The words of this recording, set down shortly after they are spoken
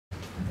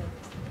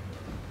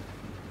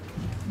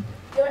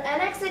Your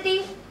anxiety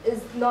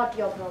is not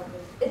your problem.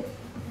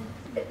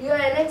 Your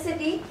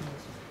anxiety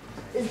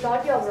is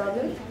not your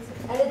problem,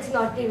 and it's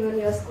not even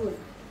your school.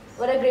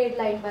 What a great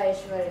line by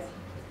Shreya.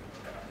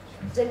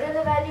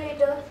 General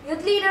evaluator,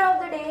 youth leader of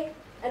the day,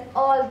 and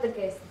all the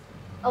guests.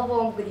 A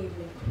warm good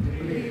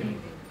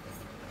evening.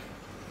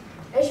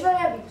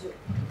 Aishwarya Biju,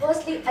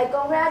 firstly, I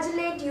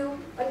congratulate you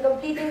on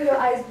completing your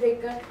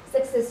icebreaker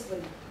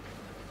successfully.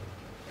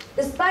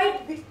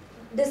 Despite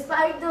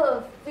the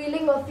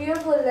feeling of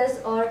fearfulness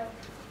or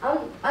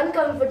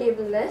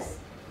uncomfortableness,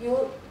 you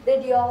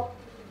did your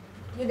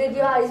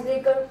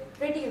icebreaker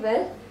pretty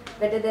well,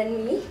 better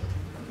than me.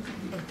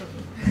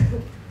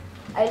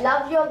 I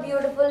love your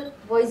beautiful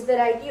voice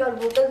variety or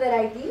vocal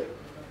variety,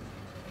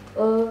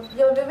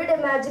 your vivid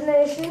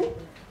imagination,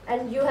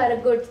 and you had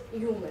a good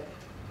humor.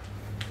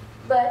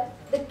 But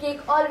the cake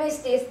always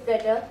tastes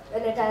better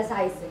when it has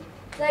icing.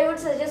 So I would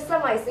suggest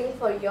some icing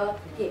for your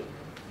cake.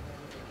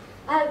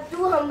 I have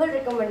two humble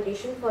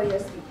recommendations for your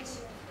speech.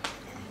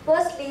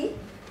 Firstly,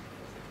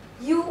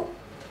 you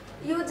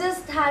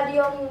just had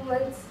your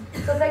movements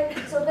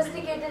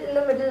sophisticated in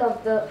the middle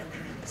of the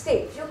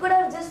stage. You could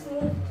have just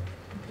moved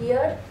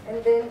here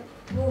and then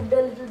moved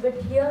a little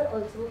bit here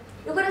also.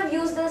 You could have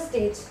used the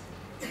stage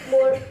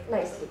more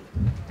nicely.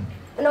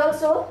 And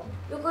also,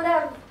 you could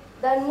have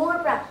done more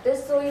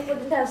practice so you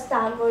couldn't have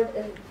stammered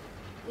and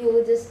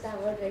you just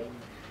stammered, right?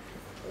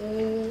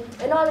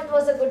 In all, it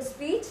was a good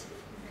speech,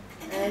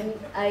 and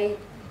I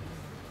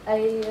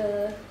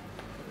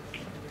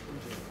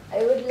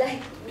would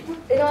like,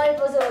 in all, it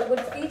was a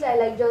good speech. I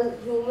liked your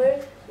humor,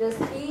 your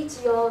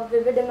speech, your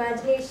vivid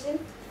imagination,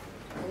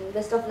 and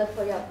best of luck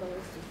for your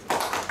upcoming speech.